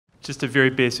Just a very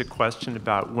basic question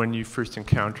about when you first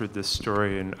encountered this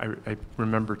story, and I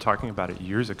remember talking about it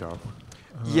years ago.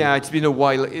 Yeah, it's been a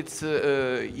while. It's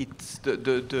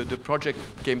the project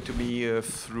came to me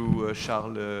through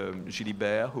Charles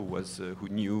Gilibert, who's the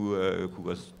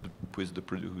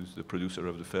producer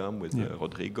of the film with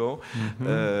Rodrigo.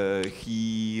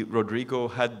 Rodrigo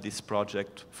had this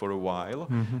project for a while.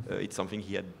 It's something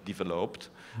he had developed,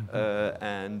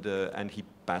 and he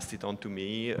passed it on to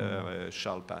me.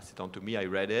 Charles passed it on to me. I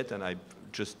read it, and I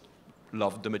just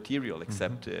loved the material,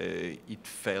 except it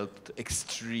felt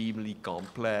extremely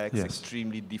complex,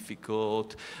 extremely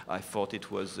difficult. I thought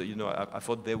it was, I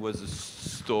thought there was a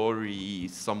story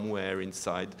somewhere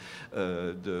inside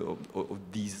of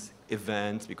these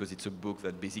events, because it's a book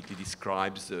that basically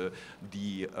describes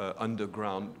the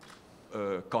underground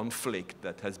conflict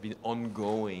that has been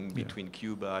ongoing between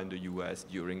Cuba and the US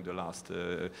during the last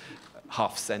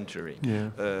half century.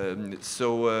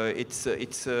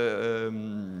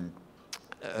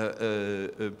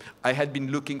 I had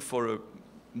been looking for a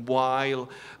while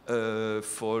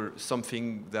for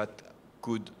something that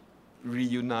could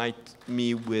reunite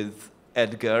me with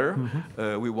Édgar.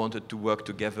 We wanted to work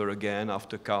together again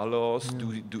after Carlos,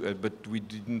 but we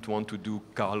didn't want to do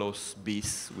Carlos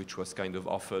bis, which was kind of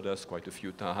offered us quite a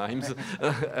few times.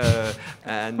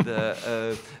 And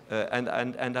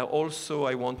I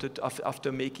wanted,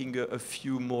 after making a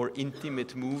few more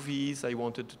intimate movies, I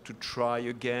wanted to try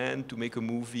again to make a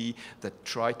movie that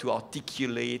tried to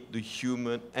articulate the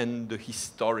human and the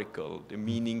historical, the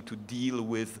meaning to deal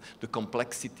with the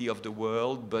complexity of the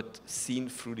world, but seen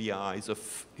through the eyes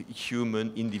of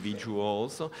human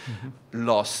individuals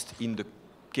lost in the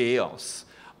chaos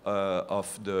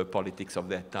of the politics of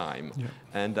their time.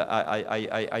 And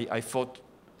I thought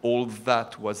all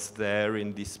that was there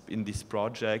in these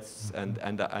projects,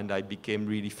 and I became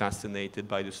really fascinated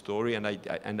by the story, and I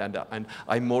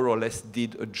more or less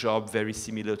did a job very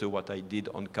similar to what I did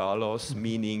on Carlos,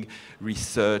 meaning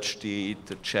researched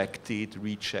it, checked it,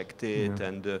 rechecked it,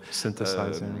 and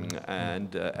synthesizing,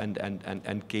 and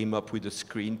came up with a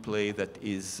screenplay that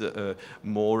is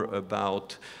more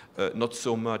about not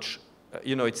so much,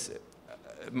 it's.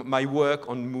 My work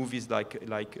on movies like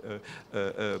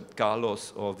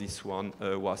Carlos or this one,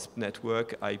 Wasp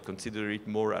Network, I consider it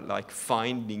more like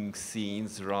finding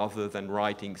scenes rather than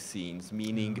writing scenes,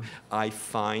 meaning I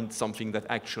find something that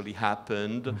actually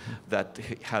happened that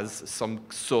has some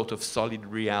sort of solid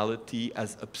reality,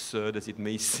 as absurd as it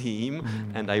may seem,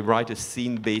 and I write a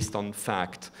scene based on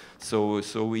fact. So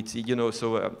it's, I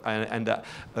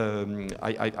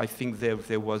think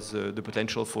there was the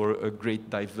potential for a great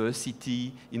diversity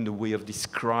in the way of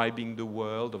describing the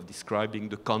world, of describing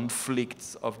the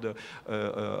conflicts of the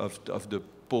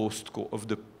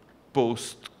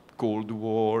post-Cold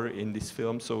War in this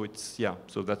film. So it's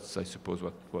so that's, I suppose,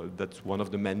 that's one of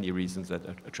the many reasons that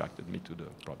attracted me to the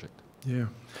project. Yeah,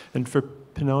 and for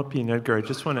Penelope and Édgar, I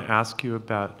just want to ask you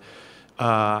about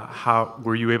how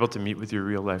were you able to meet with your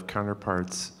real-life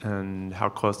counterparts, and how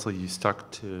closely you stuck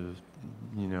to,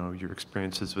 your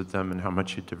experiences with them, and how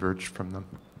much you diverged from them.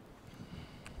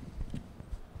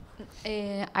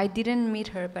 I didn't meet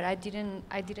her, but I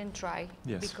didn't try,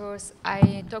 because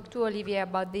I talked to Olivier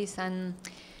about this, and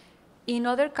in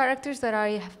other characters that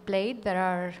I have played, there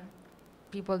are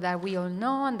people that we all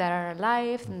know and that are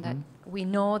alive, and that we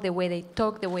know the way they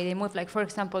talk, the way they move. Like, for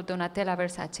example, Donatella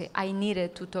Versace. I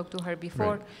needed to talk to her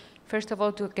before, first of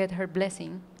all, to get her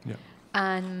blessing.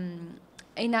 And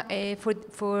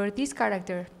for this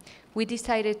character, we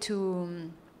decided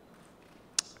to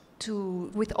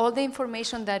with all the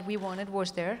information that we wanted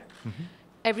was there.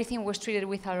 Everything was treated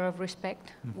with a lot of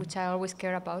respect, which I always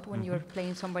care about when you're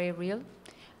playing somebody real.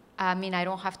 I mean, I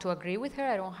don't have to agree with her,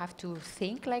 I don't have to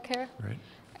think like her,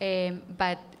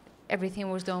 but everything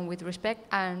was done with respect,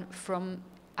 and from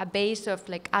a base of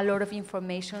like a lot of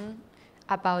information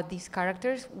about these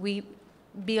characters, we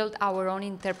built our own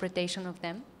interpretation of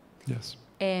them.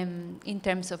 In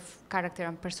terms of character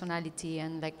and personality,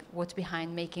 and like what's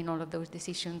behind making all of those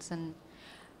decisions. And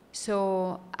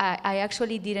so I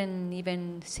actually didn't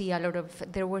even see a lot of,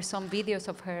 there were some videos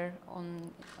of her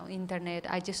on internet.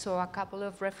 I just saw a couple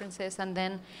of references, and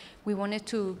then we wanted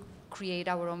to create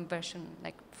our own version,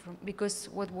 because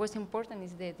what was important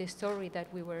is the story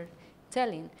that we were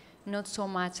telling, not so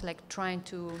much like trying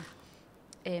to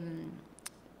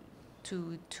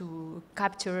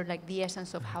capture like the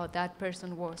essence of how that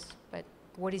person was, but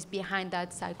what is behind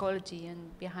that psychology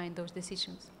and behind those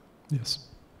decisions.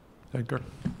 Édgar?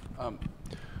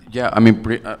 Yeah, I mean,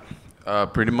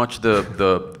 pretty much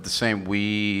the same.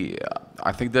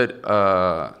 I think that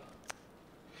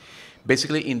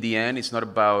basically in the end, it's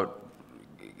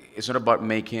it's not about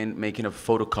making a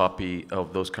photocopy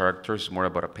of those characters. It's more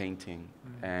about a painting.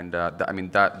 And I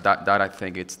mean that I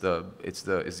think it's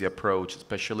the approach,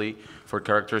 especially for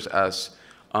characters as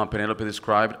Penelope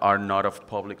described, are not of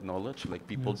public knowledge. Like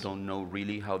people don't know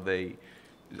really how they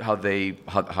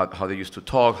used to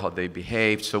talk, how they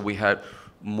behaved. So we had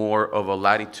more of a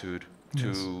latitude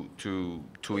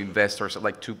to investors,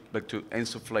 like to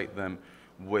insufflate them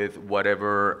with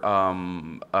whatever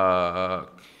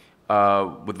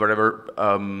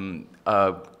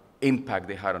impact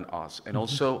they had on us, and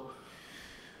also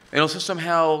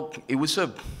somehow it was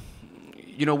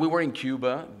we were in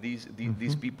Cuba.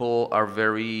 These people are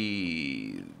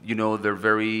very, they're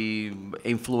very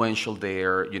influential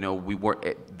there.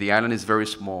 The island is very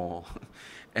small,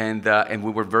 and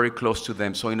we were very close to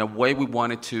them. So in a way, we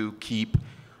wanted to keep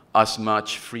as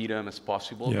much freedom as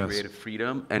possible, creative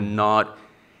freedom, and not.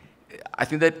 I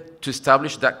think that to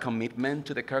establish that commitment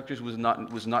to the characters was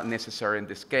not necessary in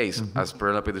this case, as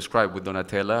Penelope described, with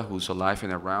Donatella, who's alive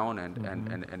and around,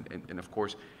 and of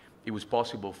course, it was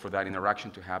possible for that interaction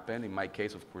to happen. In my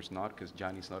case, of course not, because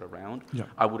Gianni's not around. Yeah.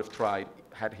 I would have tried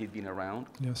had he been around.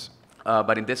 Yes.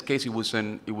 But in this case, it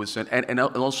wasn't, and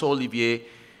also Olivier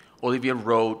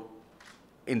wrote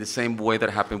in the same way that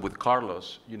happened with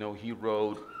Carlos. He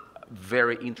wrote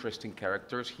very interesting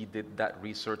characters. He did that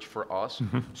research for us,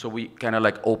 so we kind of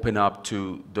like open up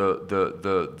to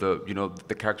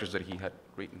the characters that he had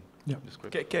written. Yeah.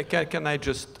 Can I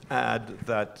just add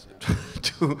that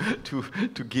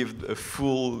to give the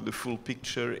full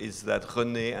picture is that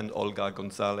René and Olga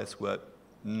Gonzalez were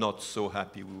not so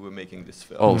happy we were making this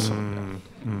film. Also.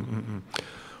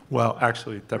 Well,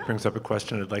 actually, that brings up a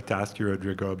question I'd like to ask you,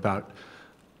 Rodrigo, about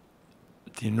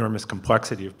the enormous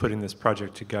complexity of putting this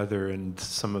project together and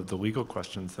some of the legal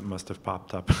questions that must have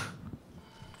popped up.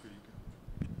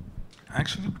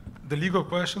 Actually, the legal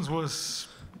questions was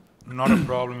not a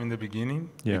problem in the beginning.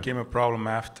 It became a problem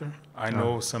after. I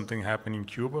know something happened in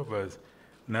Cuba, but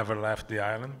never left the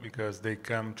island because they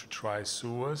come to try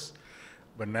sue us,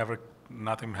 but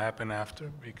nothing happened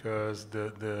after because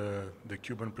the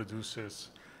Cuban producers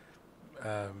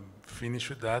finished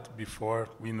with that before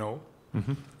we know.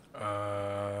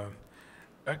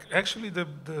 Actually,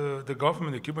 the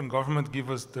government, the Cuban government, gave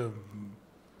us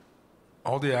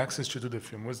all the access to do the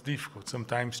film. It was difficult.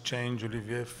 Sometimes change.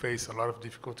 Olivier faced a lot of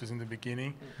difficulties in the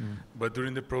beginning, but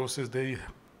during the process, they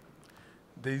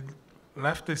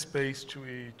left the space to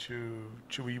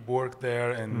we work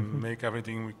there and make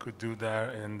everything we could do there.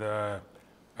 And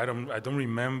I don't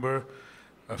remember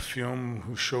a film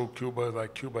who showed Cuba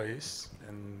like Cuba is,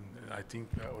 and I think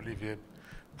Olivier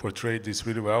portrayed this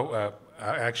really well.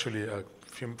 Actually, a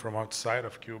film from outside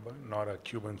of Cuba, not a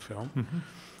Cuban film.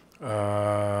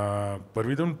 But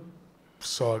we don't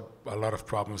saw a lot of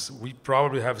problems. We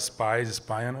probably have spies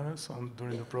spying on us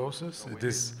during the process.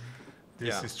 This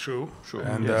is true.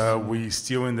 And we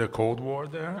still in the Cold War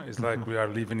there. It's like we are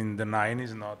living in the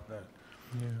 90s,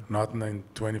 not in the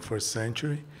 21st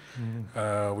century.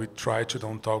 We try to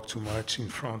don't talk too much in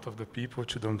front of the people,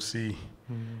 to don't see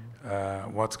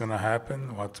what's going to happen,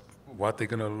 what they're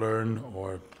going to learn,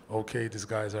 or, okay, these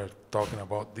guys are talking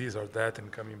about this or that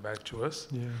and coming back to us.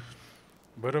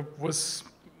 But it was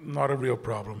not a real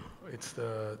problem. It's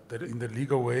in the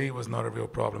legal way, it was not a real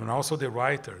problem. And also the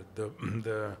writer,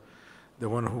 the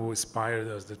one who inspired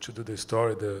us to do the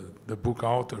story, the book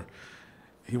author,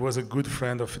 he was a good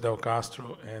friend of Fidel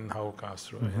Castro and Raul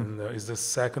Castro. And it's the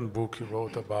second book he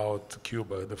wrote about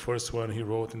Cuba. The first one he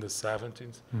wrote in the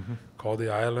 70s, called The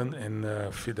Island, and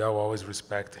Fidel always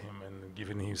respected him and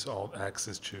given him all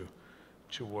access to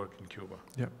work in Cuba.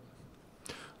 Yep.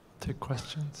 Take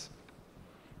questions.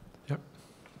 Yep.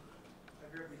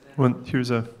 Well,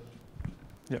 here's a,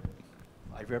 yep.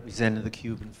 I represented the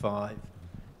Cuban 5.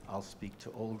 I'll speak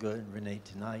to Olga and René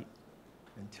tonight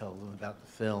and tell them about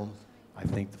the film. I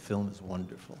think the film is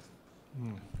wonderful.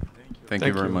 Thank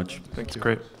you very much. Thank you.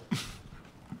 Great.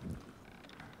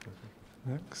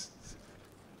 Next.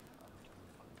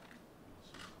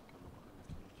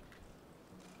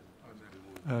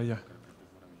 Yeah.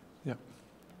 Yeah.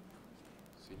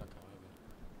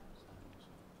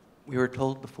 We were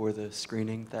told before the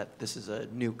screening that this is a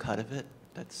new cut of it.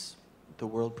 That's the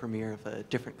world premiere of a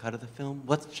different cut of the film.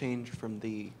 What's changed from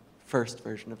the first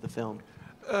version of the film?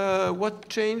 What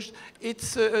changed?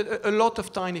 It's a lot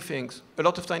of tiny things. A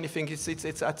lot of tiny things.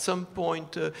 It's at some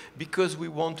point because we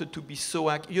wanted to be so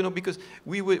because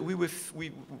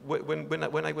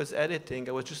when I was editing,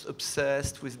 I was just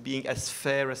obsessed with being as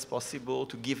fair as possible,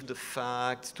 to give the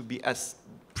facts, to be as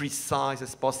precise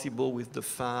as possible with the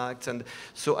facts. And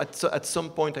so at some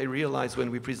point I realized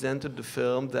when we presented the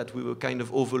film that we were kind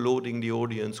of overloading the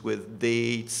audience with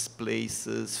dates,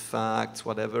 places, facts,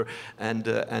 whatever, and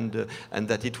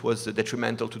that it was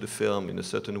detrimental to the film in a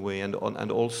certain way. And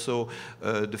also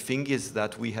the thing is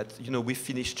that we had, we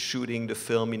finished shooting the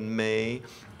film in May,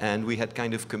 and we had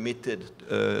kind of committed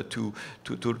to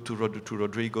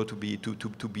Rodrigo to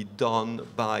be done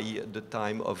by the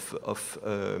time of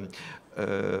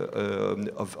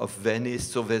Venice.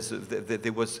 So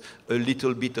there was a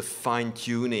little bit of fine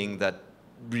tuning that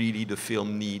really the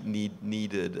film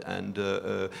needed, and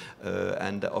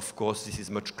of course this is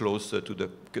much closer to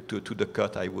the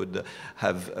cut I would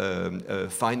have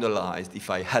finalized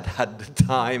if I had the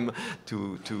time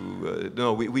to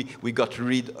no, we got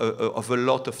rid of a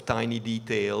lot of tiny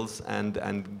details and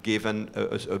given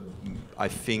I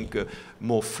think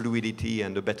more fluidity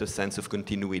and a better sense of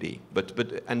continuity, but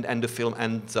the film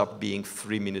ends up being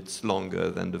 3 minutes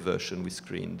longer than the version we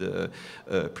screened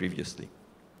previously.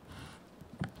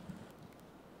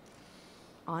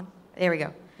 On? There we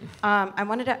go. I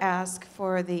wanted to ask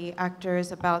for the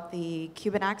actors about the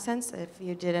Cuban accents, if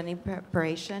you did any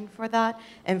preparation for that,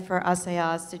 and for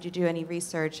Assayas, did you do any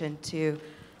research into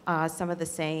some of the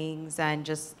sayings and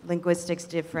just linguistics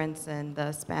difference in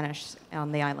the Spanish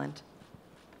on the island?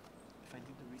 If I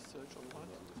did the research on what?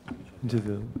 Into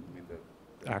the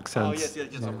accents. Oh, yes,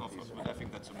 I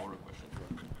think that's a more question for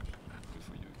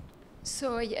you.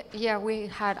 So yeah, we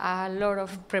had a lot of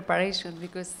preparation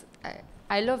because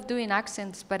I love doing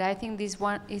accents, but I think this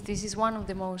is one of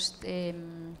the most,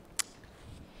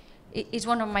 it's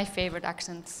one of my favorite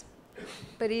accents,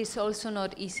 but it's also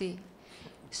not easy.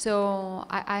 So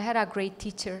I had a great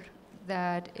teacher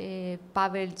that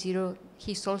Pavel Giro,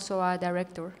 he's also a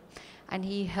director, and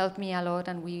he helped me a lot,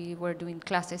 and we were doing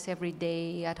classes every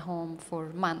day at home for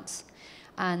months,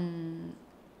 and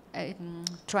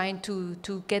trying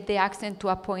to get the accent to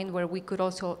a point where we could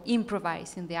also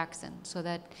improvise in the accent, so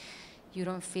that you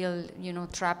don't feel,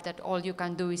 trapped that all you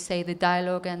can do is say the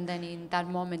dialogue, and then in that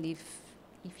moment, if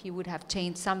he would have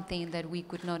changed something that we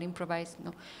could not improvise.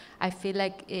 No, I feel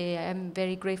like I'm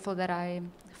very grateful that I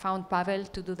found Pavel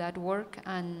to do that work,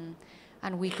 and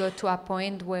we got to a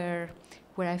point where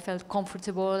I felt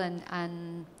comfortable,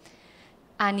 and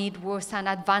it was an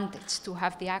advantage to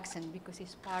have the accent because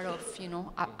it's part of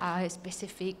a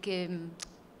specific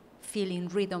feeling,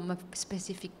 rhythm, a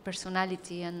specific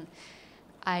personality, and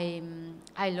I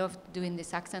love doing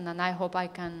this accent, and I hope I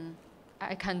can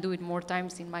do it more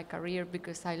times in my career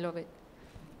because I love it.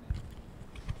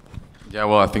 Yeah,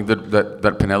 well, I think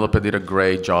that Penelope did a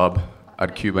great job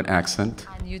at Cuban accent.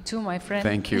 And you too, my friend.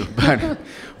 Thank you.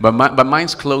 But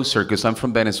mine's closer because I'm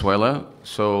from Venezuela,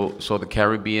 so the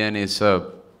Caribbean is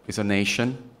a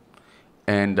nation,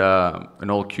 and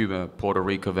all Cuba, Puerto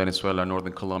Rico, Venezuela,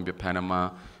 Northern Colombia,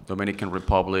 Panama, Dominican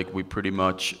Republic, we pretty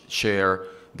much share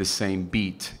the same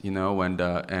beat,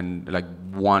 and like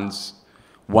one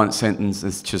sentence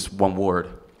is just one word.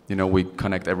 We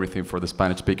connect everything for the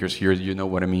Spanish speakers here. You know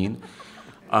what I mean?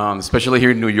 Especially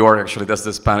here in New York, actually, that's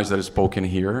the Spanish that is spoken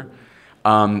here.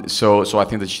 So I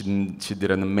think that she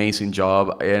did an amazing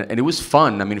job, and it was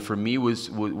fun. I mean, for me, it was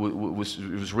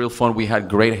real fun. We had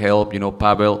great help,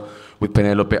 Pavel with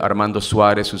Penelope, Armando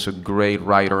Suarez, who's a great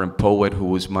writer and poet, who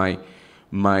was my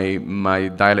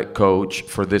dialect coach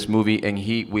for this movie, and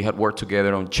we had worked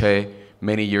together on Che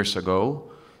many years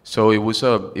ago. So it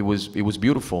was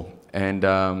beautiful, and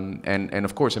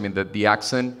of course, I mean the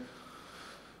accent.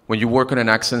 When you work on an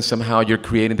accent, somehow you're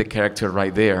creating the character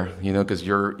right there, because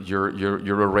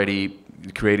you're already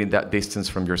creating that distance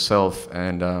from yourself,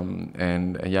 and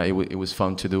yeah, it was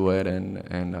fun to do it,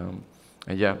 and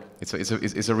yeah,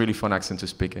 it's a really fun accent to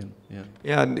speak in.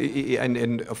 Yeah,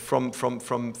 and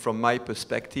from my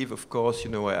perspective, of course,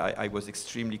 I was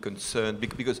extremely concerned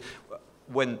because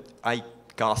when I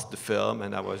cast the film,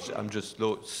 and I'm just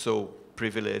so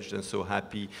privileged and so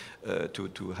happy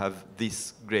to have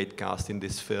this great cast in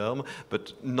this film,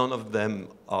 but none of them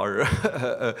are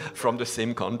from the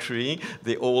same country.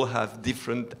 They all have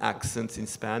different accents in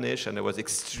Spanish, and I was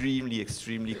extremely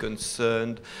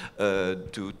concerned for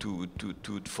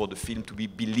the film to be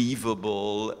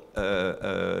believable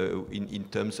in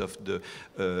terms of the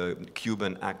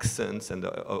Cuban accents and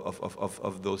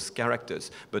of those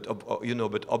characters. But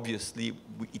but obviously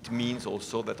it means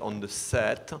also that on the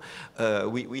set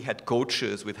we had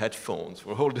coaches with headphones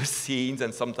for all the scenes,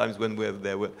 and sometimes when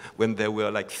there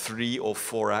were like 3 or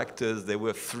 4 actors, there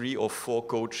were 3 or 4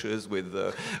 coaches with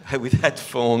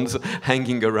headphones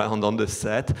hanging around on the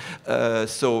set.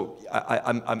 So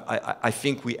I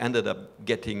think we ended up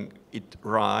getting it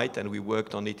right, and we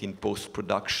worked on it in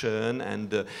post-production,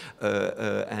 and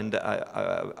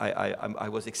I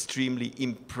was extremely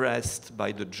impressed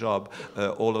by the job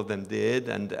all of them did,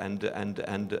 and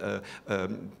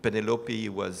Penelope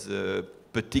was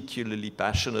particularly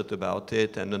passionate about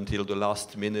it, and until the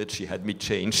last minute she had me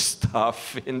change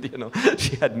stuff, and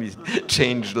she had me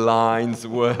change lines,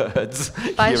 words.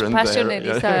 Passionate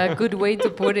is a good way to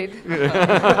put it.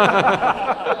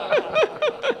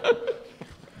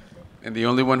 And the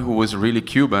only one who was really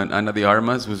Cuban, Ana de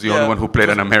Armas, was the only one who played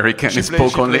an American and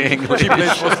spoke only English. She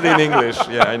played mostly in English.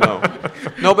 Yeah, I know.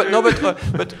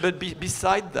 But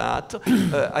beside that,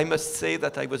 I must say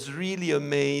that I was really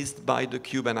amazed by the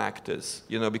Cuban actors.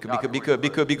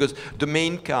 Because the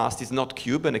main cast is not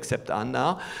Cuban except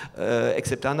Ana.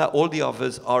 All the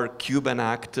others are Cuban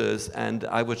actors, and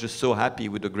I was just so happy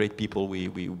with the great people we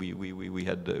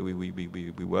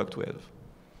worked with.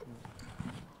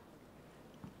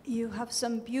 You have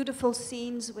some beautiful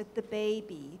scenes with the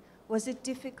baby. Was it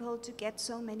difficult to get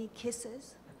so many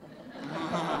kisses?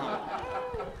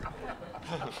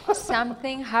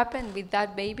 Something happened with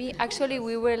that baby. Actually,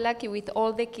 we were lucky with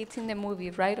all the kids in the movie,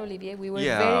 right, Olivier? We were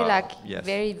very lucky. Yes.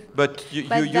 But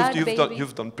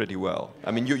you've done pretty well.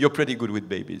 I mean, you're pretty good with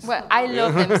babies. Well, I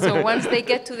love them. So once they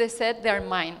get to the set, they're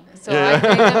mine. So I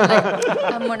think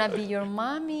them I'm gonna be your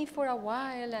mommy for a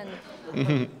while. And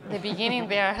the beginning,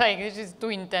 they're like, it's just too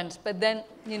intense. But then,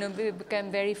 we became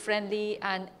very friendly.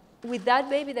 And with that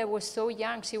baby that was so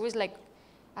young, she was like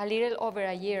a little over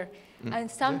a year. And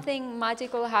something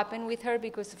magical happened with her,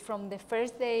 because from the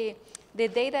first day, the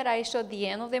day that I shot the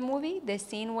end of the movie, the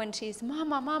scene when she's,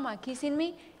 Mama, Mama, kissing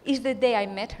me, is the day I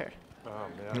met her. Oh,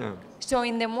 yeah. So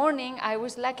in the morning, I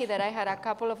was lucky that I had a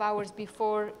couple of hours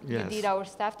before we did our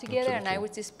stuff together, and I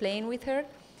was just playing with her.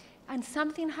 And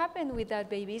something happened with that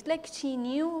baby. It's like she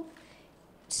knew,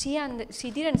 she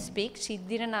didn't speak, she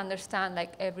didn't understand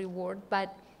like every word,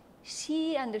 but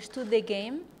she understood the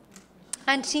game.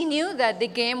 And she knew that the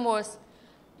game was,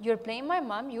 you're playing my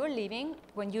mom, you're leaving.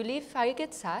 When you leave, I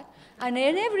get sad. And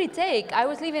in every take, I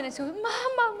was leaving and she was,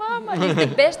 Mama, Mama. She's the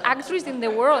best actress in the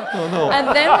world. And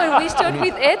then when we shot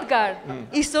with Édgar,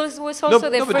 it was also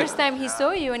the first time he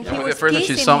saw you, and he was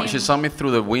kissing him. She saw me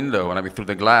through the window, and I mean through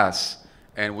the glass.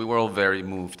 And we were all very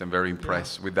moved and very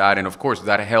impressed with that. And of course,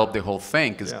 that helped the whole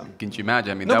thing, because can't you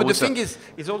imagine? I mean, but the thing is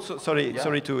also,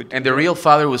 sorry to... And the real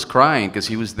father was crying because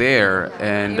he was there.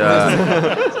 And,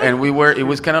 and it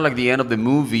was kind of like the end of the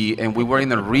movie, and we were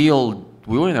in a real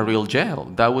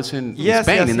jail. That was in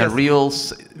Spain, in a real...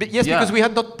 Because we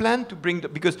had not planned to bring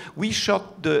because we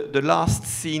shot the last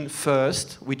scene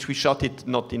first, which we shot it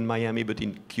not in Miami but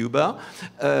in Cuba,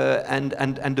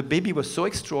 and the baby was so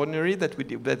extraordinary that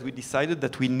we decided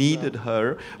that we needed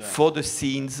her for the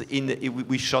scenes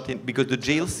we shot in, because the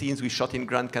jail scenes we shot in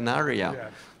Gran Canaria. Yeah.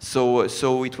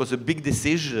 So it was a big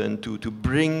decision to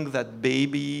bring that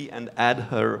baby and add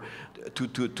her to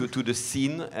the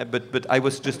scene, but I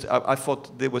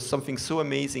thought there was something so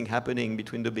amazing happening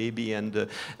between the baby and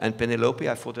Penelope.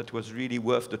 I thought that was really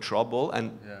worth the trouble,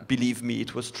 and believe me,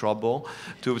 it was trouble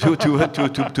to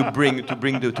bring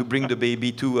the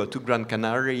baby to Gran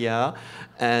Canaria,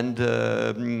 and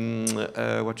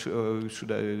what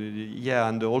should I? Yeah,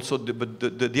 and also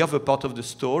the other part of the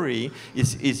story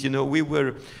is we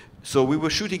were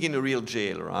shooting in a real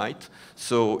jail, right?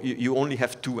 So you only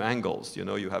have two angles.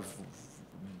 You have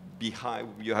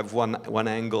one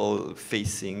angle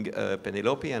facing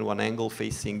Penelope and one angle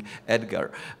facing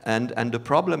Édgar. And the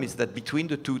problem is that between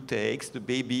the two takes, the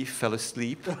baby fell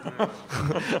asleep.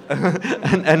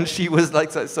 and she was like,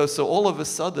 so all of a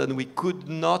sudden we could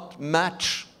not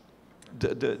match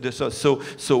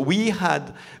so we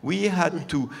had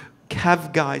to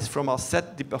have guys from our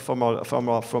set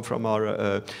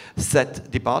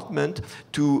set department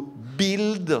to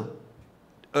build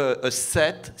a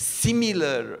set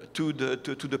similar to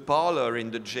the parlor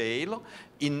in the jail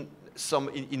in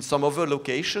some other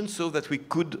location, so that we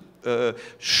could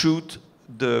shoot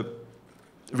the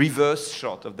reverse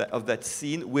shot of that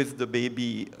scene with the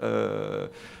baby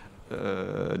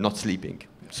not sleeping.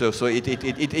 So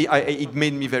it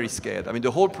made me very scared. I mean,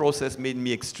 the whole process made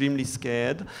me extremely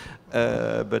scared,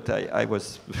 but I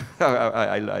was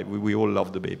we all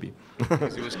loved the baby.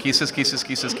 It was kisses,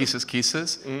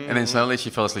 and then suddenly she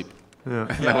fell asleep. Yeah.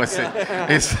 That was it.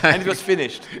 And it was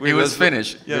finished. It was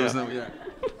finished. Yeah. There was no,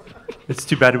 It's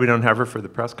too bad we don't have her for the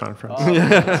press conference.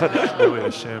 It's really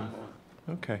a shame.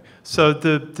 Okay, so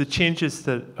the changes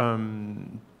that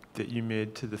you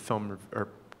made to the film are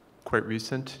quite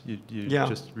recent. You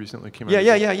just recently came out.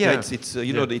 Yeah. It's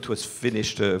it was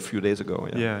finished a few days ago.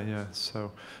 Yeah.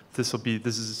 So this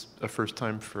is a first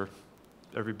time for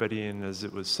everybody, and as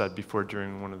it was said before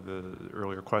during one of the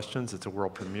earlier questions, it's a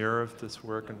world premiere of this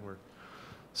work, and we're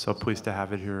so pleased to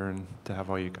have it here and to have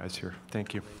all you guys here.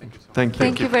 Thank you. Thank you.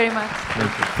 Thank you very much.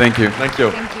 Thank you. Thank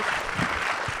you.